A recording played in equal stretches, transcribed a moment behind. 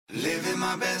Living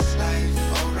my best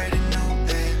life, already know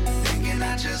that. Thinking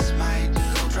I just might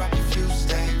go drop a few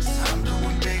stacks. I'm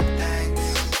doing big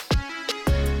things.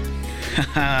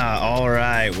 All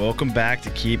right, welcome back to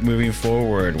Keep Moving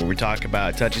Forward, where we talk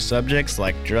about touchy subjects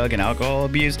like drug and alcohol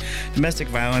abuse, domestic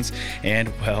violence,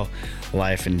 and, well,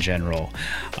 life in general.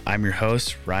 I'm your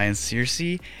host, Ryan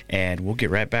Searcy, and we'll get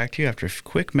right back to you after a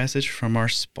quick message from our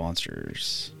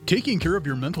sponsors. Taking care of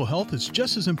your mental health is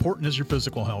just as important as your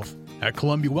physical health. At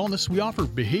Columbia Wellness, we offer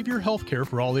behavior health care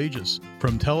for all ages.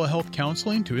 From telehealth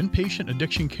counseling to inpatient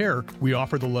addiction care, we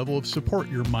offer the level of support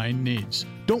your mind needs.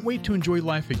 Don't wait to enjoy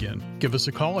life again. Give us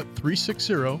a call at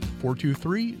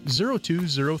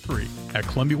 360-423-0203. At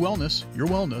Columbia Wellness, your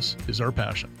wellness is our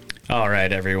passion. All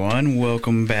right, everyone,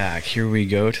 welcome back. Here we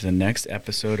go to the next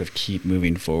episode of Keep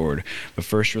Moving Forward. But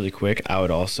first, really quick, I would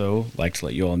also like to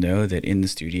let you all know that in the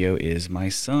studio is my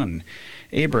son,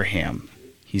 Abraham.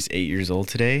 He's 8 years old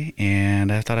today, and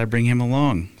I thought I'd bring him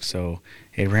along. So,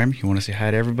 Abraham, you want to say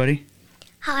hi to everybody?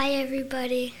 Hi,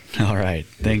 everybody. All right.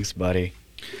 Thanks, buddy.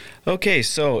 Okay,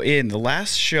 so in the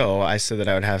last show, I said that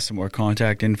I would have some more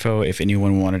contact info if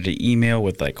anyone wanted to email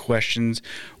with like questions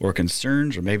or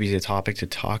concerns or maybe a topic to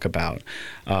talk about.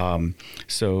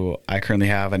 So I currently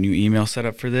have a new email set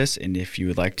up for this, and if you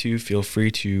would like to, feel free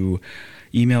to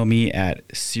email me at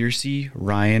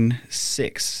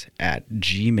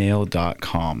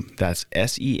searcyryan6@gmail.com. That's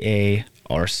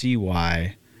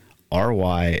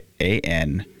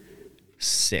SEARCYRYAN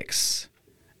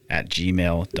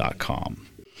 6@gmail.com.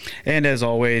 And as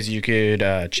always, you could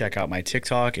check out my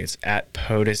TikTok. It's at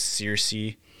POTUS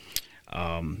Searcy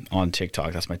on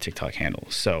TikTok. That's my TikTok handle.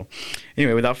 So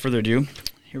anyway, without further ado,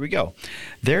 here we go.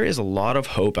 There is a lot of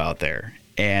hope out there.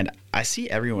 And I see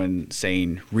everyone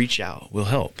saying, reach out, we'll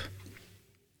help.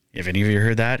 If any of you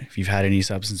heard that, if you've had any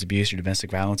substance abuse or domestic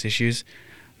violence issues,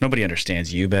 nobody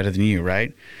understands you better than you,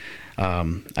 right?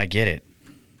 I get it.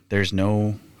 There's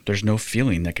no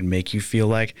feeling that can make you feel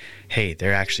like, hey,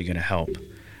 they're actually going to help.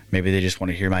 Maybe they just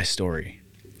want to hear my story.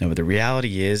 No, but the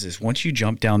reality is once you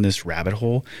jump down this rabbit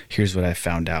hole, here's what I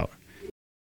found out.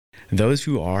 Those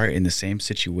who are in the same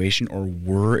situation or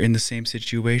were in the same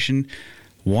situation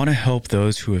want to help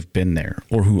those who have been there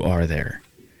or who are there.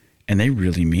 And they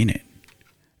really mean it.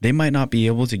 They might not be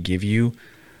able to give you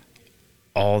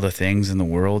all the things in the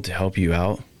world to help you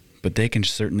out, but they can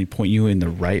certainly point you in the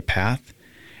right path,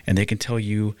 and they can tell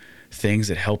you things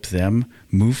that help them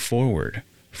move forward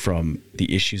from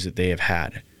the issues that they have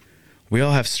had. We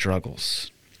all have struggles,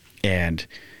 and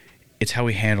it's how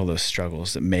we handle those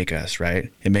struggles that make us, right?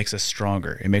 It makes us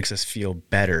stronger. It makes us feel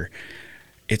better.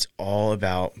 It's all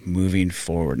about moving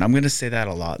forward. And I'm going to say that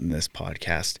a lot in this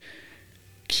podcast.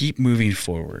 Keep moving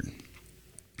forward.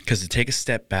 Because to take a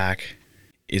step back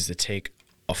is to take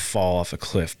a fall off a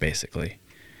cliff, basically.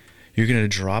 You're going to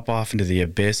drop off into the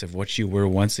abyss of what you were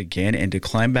once again, and to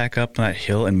climb back up that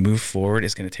hill and move forward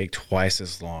is going to take twice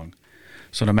as long.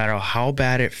 So no matter how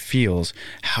bad it feels,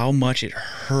 how much it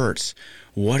hurts,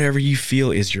 whatever you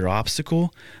feel is your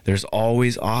obstacle, there's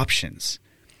always options.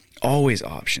 Always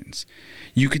options.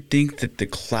 You could think that the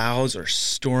clouds are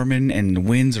storming and the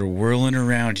winds are whirling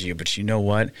around you, but you know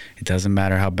what? It doesn't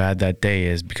matter how bad that day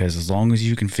is, because as long as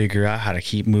you can figure out how to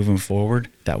keep moving forward,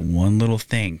 that one little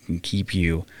thing can keep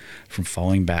you from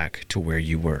falling back to where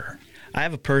you were. I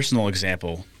have a personal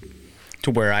example to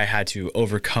where I had to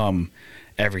overcome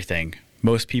everything.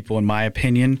 Most people, in my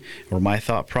opinion, or my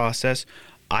thought process,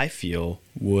 I feel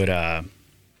would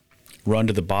run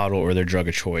to the bottle or their drug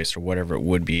of choice or whatever it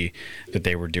would be that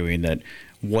they were doing that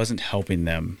wasn't helping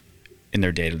them in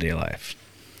their day-to-day life.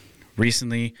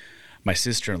 Recently, my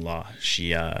sister-in-law,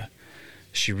 she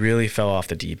really fell off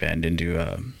the deep end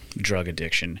into drug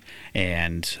addiction,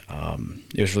 and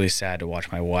it was really sad to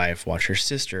watch my wife watch her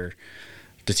sister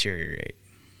deteriorate.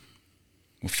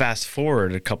 Well, fast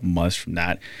forward a couple months from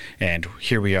that, and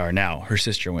here we are now. Her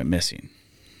sister went missing.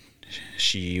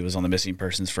 She was on the missing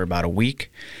persons for about a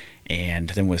week, and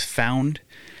then was found,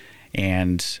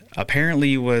 and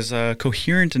apparently was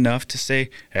coherent enough to say,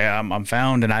 "Hey, I'm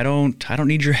found, and I don't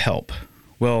need your help."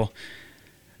 Well,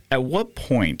 at what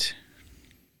point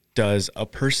does a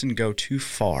person go too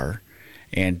far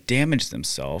and damage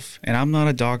themselves? And I'm not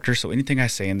a doctor, so anything I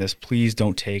say in this, please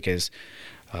don't take as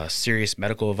serious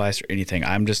medical advice or anything.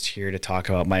 I'm just here to talk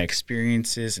about my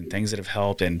experiences and things that have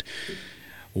helped and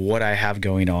what I have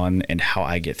going on and how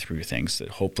I get through things, that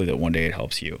hopefully that one day it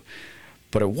helps you.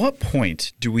 But at what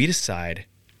point do we decide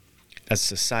as a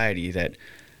society that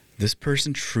this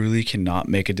person truly cannot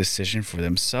make a decision for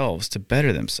themselves to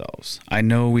better themselves? I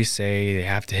know we say they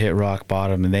have to hit rock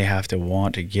bottom and they have to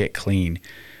want to get clean.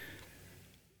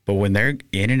 But when they're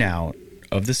in and out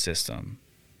of the system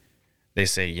They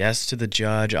say yes to the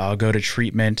judge. I'll go to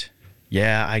treatment.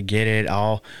 Yeah, I get it.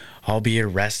 I'll be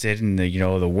arrested, and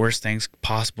the worst things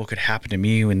possible could happen to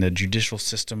me in the judicial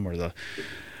system or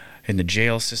in the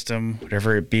jail system,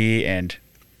 whatever it be, and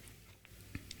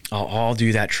I'll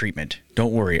do that treatment.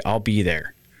 Don't worry, I'll be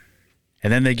there.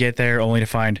 And then they get there only to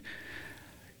find,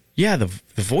 yeah, the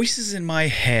voices in my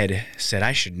head said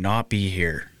I should not be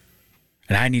here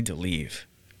and I need to leave.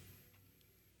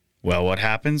 Well, what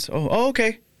happens? Oh,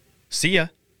 okay. See ya.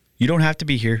 You don't have to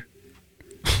be here.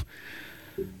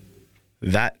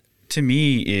 That to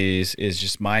me is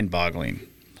just mind-boggling.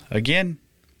 Again,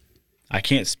 I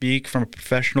can't speak from a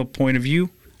professional point of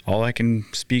view. All I can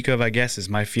speak of, I guess, is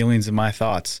my feelings and my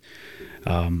thoughts.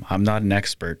 I'm not an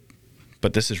expert,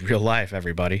 but this is real life,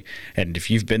 everybody. And if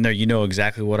you've been there, you know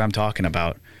exactly what I'm talking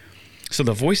about. So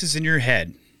the voices in your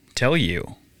head tell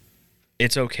you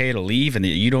it's okay to leave and that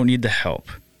you don't need the help.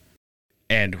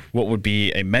 And what would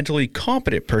be a mentally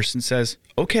competent person says,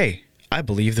 okay, I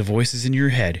believe the voices in your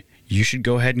head. You should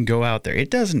go ahead and go out there. It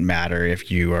doesn't matter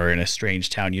if you are in a strange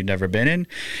town you've never been in.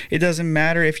 It doesn't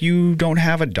matter if you don't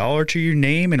have $1 to your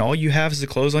name and all you have is the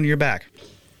clothes on your back.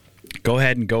 Go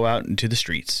ahead and go out into the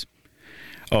streets.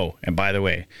 Oh, and by the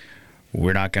way,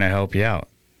 we're not going to help you out.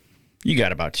 You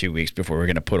got about 2 weeks before we're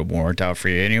going to put a warrant out for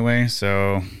you anyway,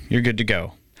 so you're good to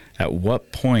go. At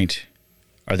what point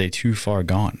are they too far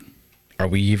gone? Are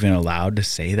we even allowed to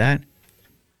say that?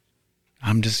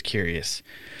 I'm just curious.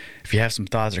 If you have some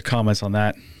thoughts or comments on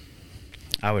that,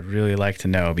 I would really like to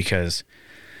know, because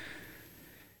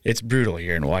it's brutal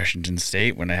here in Washington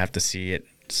State when I have to see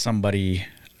somebody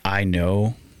I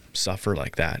know suffer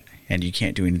like that, and you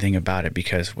can't do anything about it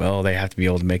because, well, they have to be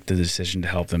able to make the decision to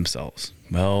help themselves.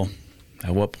 Well,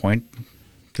 at what point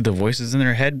do the voices in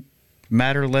their head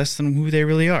matter less than who they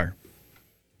really are?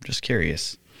 I'm just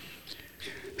curious.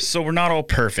 So we're not all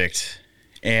perfect,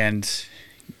 and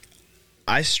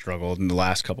I struggled in the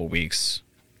last couple of weeks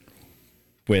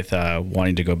with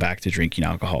wanting to go back to drinking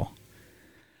alcohol.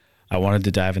 I wanted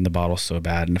to dive in the bottle so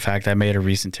bad. And in fact, I made a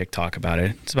recent TikTok about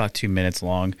it. It's about 2 minutes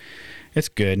long. It's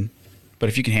good. But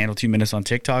if you can handle 2 minutes on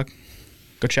TikTok,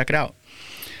 go check it out.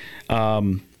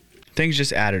 Things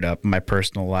just added up in my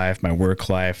personal life, my work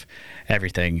life,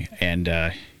 everything. And,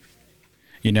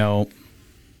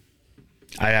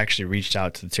 I actually reached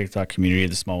out to the TikTok community,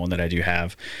 the small one that I do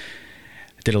have.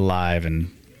 I did a live and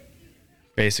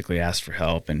basically asked for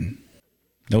help, and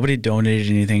nobody donated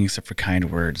anything except for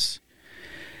kind words.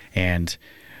 And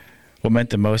what meant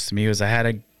the most to me was I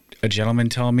had a gentleman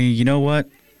tell me, you know what?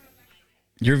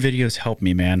 Your videos help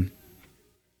me, man.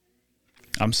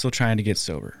 I'm still trying to get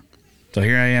sober. So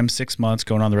here I am, 6 months,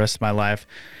 going on the rest of my life,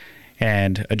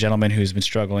 and a gentleman who's been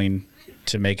struggling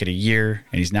to make it a year,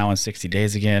 and he's now on 60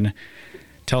 days again,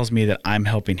 tells me that I'm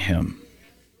helping him.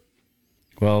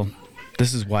 Well,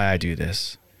 this is why I do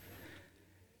this.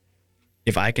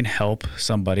 If I can help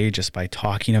somebody just by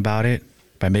talking about it,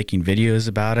 by making videos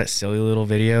about it, silly little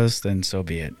videos, then so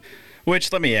be it.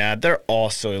 Which, let me add, they're all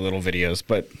silly little videos,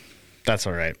 but that's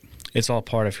all right. It's all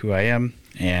part of who I am,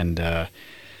 and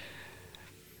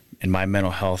my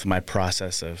mental health, my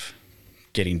process of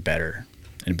getting better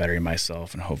and bettering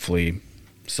myself, and hopefully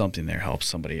something there helps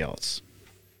somebody else.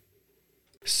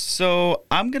 So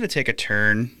I'm going to take a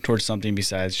turn towards something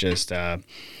besides just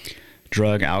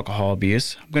drug, alcohol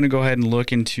abuse. I'm going to go ahead and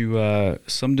look into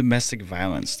some domestic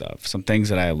violence stuff, some things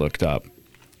that I looked up.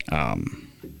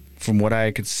 From what I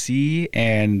could see,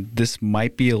 and this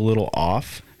might be a little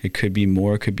off. It could be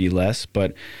more, it could be less,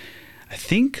 but I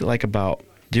think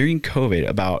during COVID,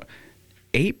 about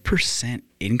 8%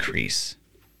 increase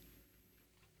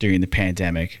during the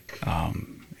pandemic.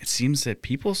 It seems that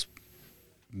people's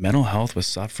mental health was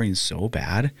suffering so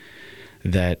bad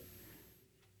that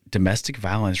domestic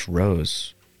violence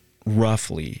rose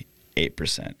roughly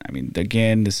 8%. I mean,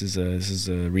 again, this is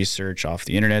a research off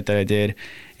the internet that I did,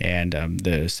 and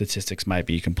the statistics might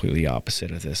be completely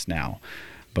opposite of this now.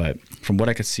 But from what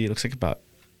I could see, it looks like about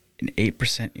an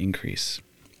 8% increase.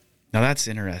 Now that's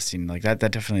interesting. Like that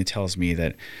definitely tells me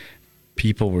that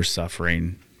people were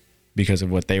suffering because of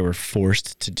what they were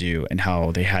forced to do and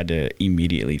how they had to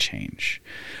immediately change.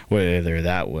 Whether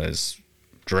that was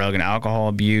drug and alcohol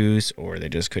abuse or they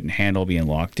just couldn't handle being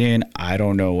locked in, I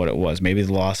don't know what it was. Maybe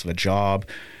the loss of a job,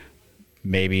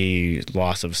 maybe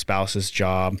loss of spouse's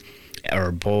job,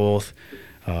 or both.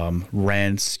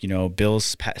 Rents,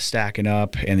 bills stacking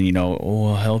up, and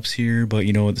helps here, but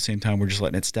at the same time we're just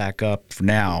letting it stack up for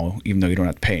now, even though you don't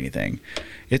have to pay anything.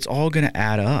 It's all going to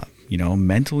add up.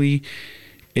 Mentally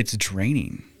it's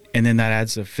draining, and then that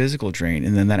adds to physical drain,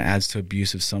 and then that adds to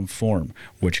abuse of some form,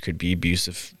 which could be abuse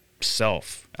of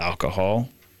self, alcohol,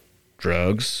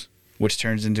 drugs, which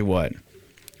turns into what?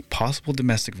 Possible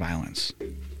domestic violence.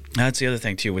 That's the other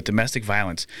thing too with domestic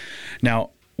violence.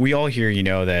 Now, we all hear,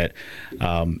 that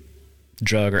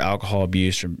drug or alcohol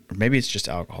abuse, or maybe it's just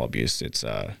alcohol abuse, it's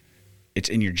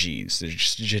in your genes. There's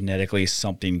just genetically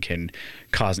something can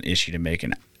cause an issue to make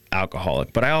an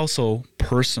alcoholic. But I also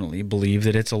personally believe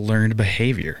that it's a learned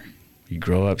behavior. You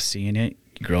grow up seeing it,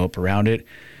 you grow up around it.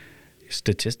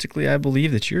 Statistically, I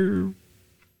believe that you're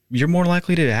more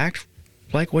likely to act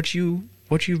like what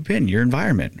you've been, your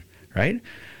environment, right?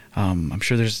 I'm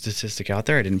sure there's a statistic out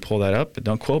there. I didn't pull that up, but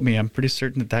don't quote me. I'm pretty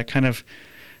certain that kind of,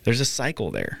 there's a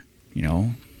cycle there,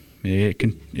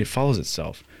 it follows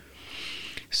itself.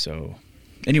 So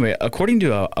anyway, according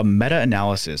to a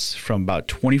meta-analysis from about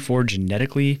 24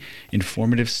 genetically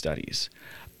informative studies,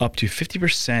 up to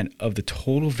 50% of the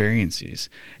total variances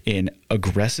in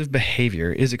aggressive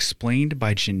behavior is explained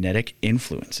by genetic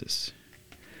influences.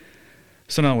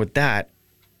 So now with that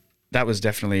was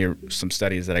definitely some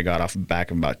studies that I got off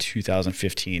back in about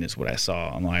 2015 is what I saw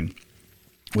online.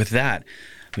 With that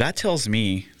tells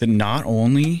me that not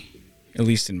only, at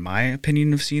least in my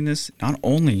opinion of seeing this, not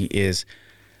only is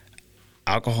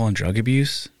alcohol and drug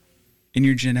abuse in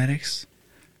your genetics,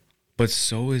 but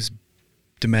so is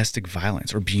domestic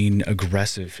violence or being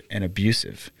aggressive and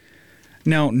abusive.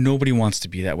 Now, nobody wants to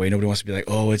be that way. Nobody wants to be like,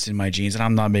 oh, it's in my genes, and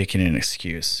I'm not making an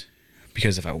excuse.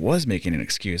 Because if I was making an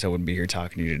excuse, I wouldn't be here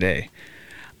talking to you today.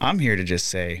 I'm here to just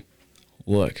say,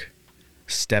 look,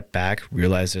 step back,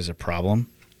 realize there's a problem,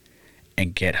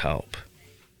 and get help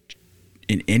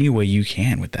in any way you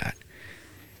can with that.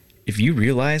 If you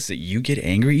realize that you get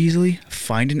angry easily,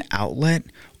 find an outlet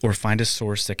or find a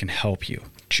source that can help you,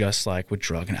 just like with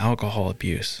drug and alcohol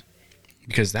abuse.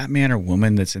 Because that man or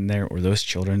woman that's in there or those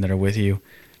children that are with you,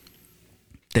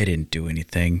 they didn't do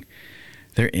anything.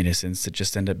 They're innocents that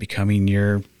just end up becoming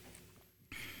your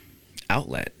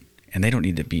outlet. And they don't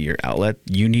need to be your outlet.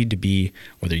 You need to be,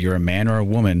 whether you're a man or a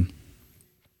woman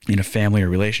in a family or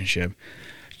relationship,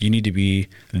 you need to be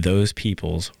those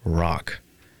people's rock.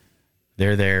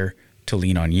 They're there to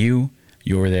lean on you.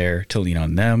 You're there to lean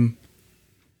on them.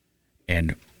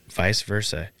 And vice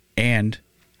versa. And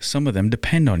some of them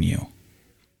depend on you.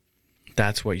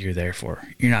 That's what you're there for.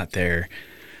 You're not there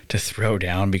to throw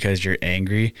down because you're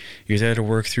angry. You're there to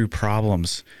work through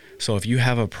problems. So if you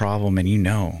have a problem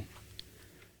and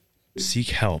seek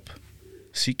help.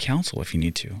 Seek counsel if you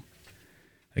need to.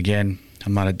 Again,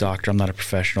 I'm not a doctor. I'm not a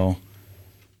professional.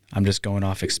 I'm just going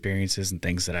off experiences and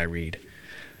things that I read.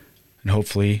 And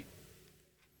hopefully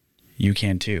you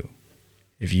can too.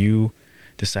 If you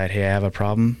decide, hey, I have a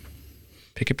problem,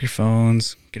 pick up your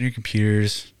phones, get on your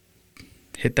computers,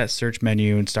 hit that search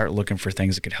menu and start looking for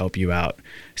things that could help you out.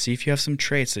 See if you have some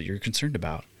traits that you're concerned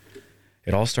about.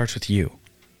 It all starts with you.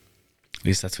 At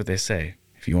least that's what they say.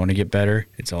 If you want to get better,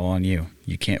 it's all on you.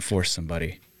 You can't force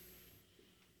somebody.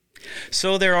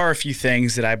 So there are a few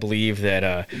things that I believe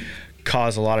that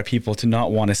cause a lot of people to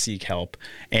not want to seek help.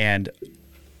 And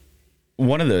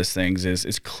one of those things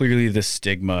is clearly the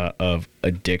stigma of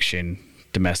addiction,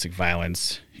 domestic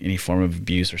violence, any form of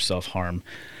abuse or self-harm.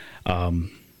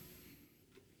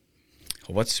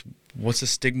 What's the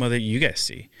stigma that you guys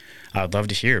see? I would love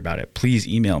to hear about it. Please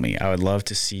email me. I would love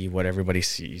to see what everybody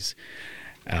sees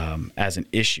as an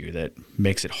issue that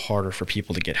makes it harder for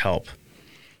people to get help.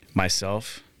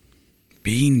 Myself,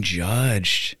 being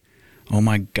judged. Oh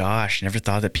my gosh, never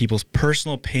thought that people's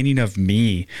personal opinion of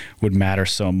me would matter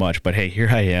so much. But hey, here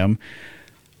I am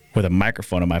with a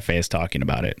microphone in my face talking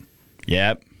about it.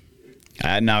 Yep, I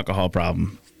had an alcohol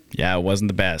problem. Yeah, it wasn't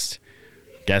the best.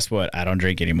 Guess what? I don't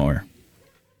drink anymore.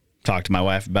 Talked to my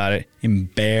wife about it.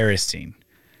 Embarrassing.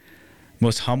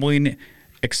 Most humbling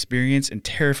experience and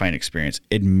terrifying experience,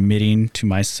 admitting to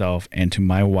myself and to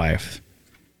my wife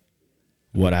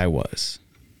what I was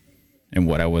and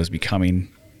what I was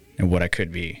becoming and what I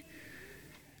could be.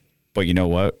 But you know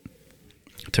what?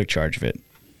 I took charge of it.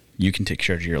 You can take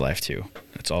charge of your life too.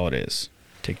 That's all it is.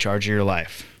 Take charge of your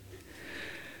life.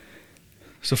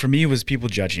 So for me, it was people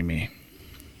judging me.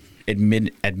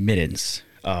 Admittance.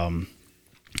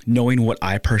 Knowing what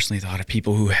I personally thought of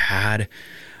people who had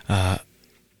an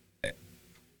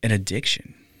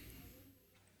addiction.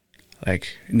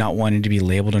 Like not wanting to be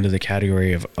labeled under the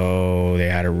category of, oh, they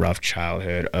had a rough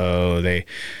childhood. Oh, they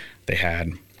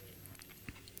had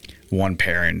one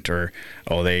parent, or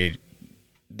oh,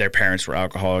 their parents were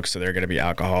alcoholics, so they're going to be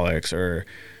alcoholics, or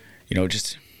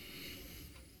just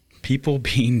people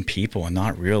being people and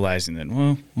not realizing that,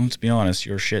 well, let's be honest,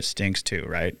 your shit stinks too,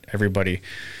 right? Everybody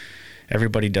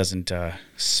doesn't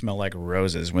smell like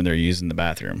roses when they're using the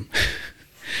bathroom.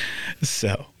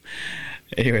 So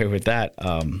anyway, with that,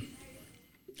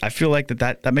 I feel like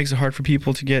that makes it hard for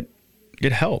people to get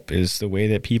help, is the way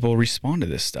that people respond to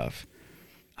this stuff.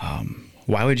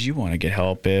 Why would you want to get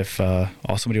help if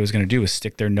all somebody was going to do was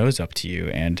stick their nose up to you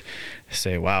and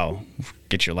say, wow,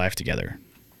 get your life together.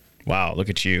 Wow, look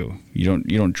at you. You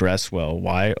don't dress well.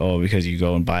 Why? Oh, because you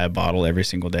go and buy a bottle every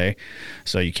single day,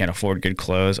 so you can't afford good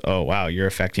clothes. Oh, wow, you're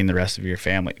affecting the rest of your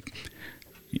family.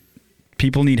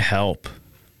 People need help.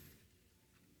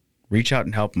 Reach out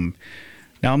and help them.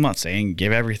 Now, I'm not saying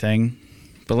give everything,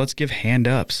 but let's give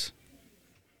hand-ups.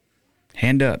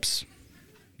 Hand-ups,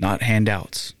 not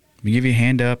handouts. We give you a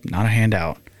hand up, not a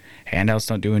handout. Handouts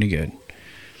don't do any good,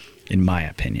 in my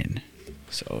opinion.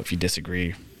 So if you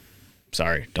disagree,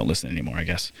 sorry, don't listen anymore, I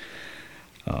guess.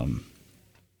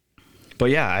 But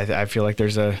yeah, I feel like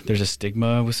there's a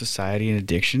stigma with society and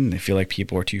addiction. I feel like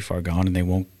people are too far gone and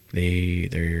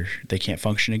they can't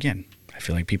function again. I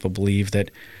feel like people believe that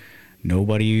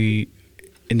nobody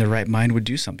in their right mind would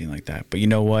do something like that. But you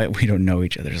know what? We don't know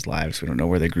each other's lives. We don't know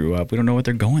where they grew up. We don't know what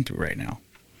they're going through right now.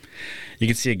 You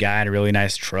can see a guy in a really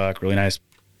nice truck, really nice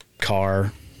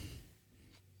car,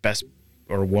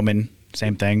 or a woman,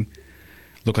 same thing.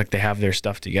 Look like they have their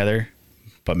stuff together,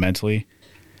 but mentally,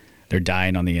 they're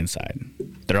dying on the inside.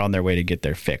 They're on their way to get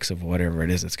their fix of whatever it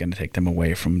is that's going to take them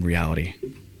away from reality.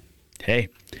 Hey,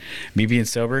 me being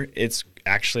sober, it's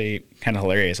actually kind of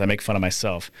hilarious. I make fun of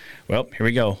myself. Well, here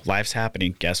we go. Life's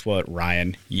happening. Guess what,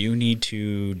 Ryan? You need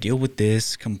to deal with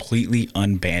this completely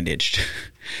unbandaged.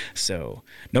 So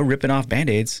no ripping off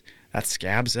Band-Aids. That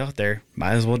scab's out there.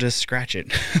 Might as well just scratch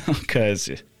it because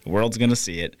the world's going to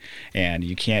see it, and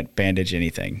you can't bandage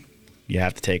anything. You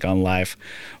have to take on life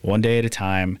one day at a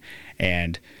time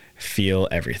and feel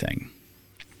everything.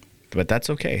 But that's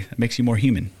okay. That makes you more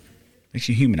human. Makes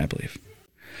you human, I believe.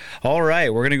 All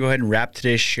right, we're going to go ahead and wrap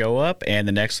today's show up, and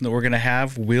the next one that we're going to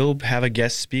have, we'll have a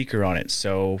guest speaker on it,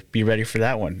 so be ready for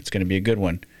that one. It's going to be a good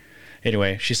one.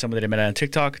 Anyway, she's someone that I met on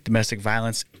TikTok, domestic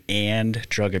violence and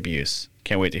drug abuse.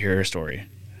 Can't wait to hear her story.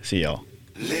 See y'all.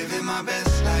 Living my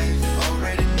best life,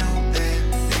 already know